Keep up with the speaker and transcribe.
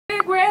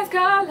Regrets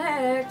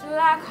collect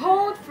like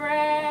old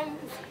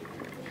friends.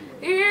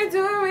 Here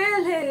to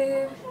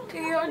relive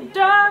your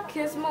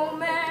darkest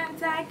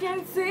moments. I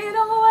can see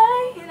the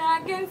way, and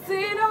I can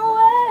see the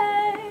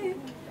way.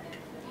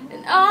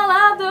 And all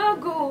of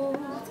the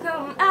ghouls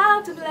come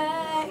out to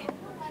play.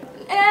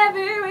 And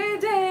every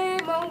day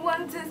my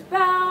want is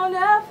pound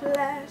of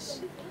flesh.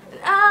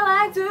 And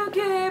I like to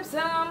keep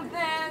some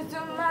things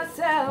to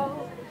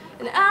myself.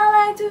 And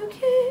I like to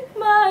keep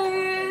my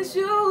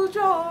issues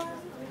drawn.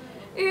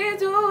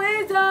 It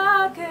always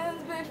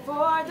darkens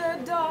before the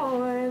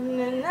dawn.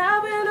 And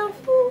I've been a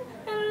fool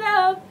and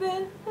I've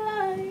been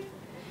blind.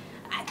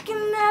 I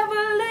can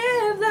never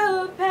leave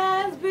the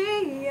past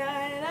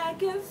behind. I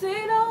can see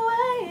the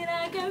way, and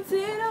I can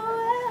see the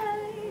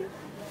way.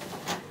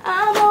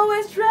 I'm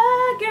always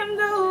dragging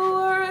the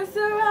words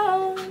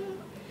around.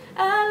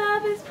 Our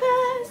love is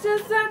past,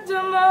 just such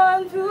a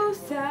mournful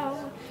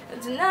sound.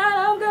 And tonight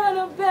I'm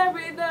gonna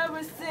bury the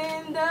rest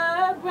in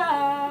the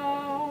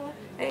ground.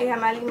 Hey,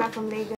 I'm Halima from Lagos.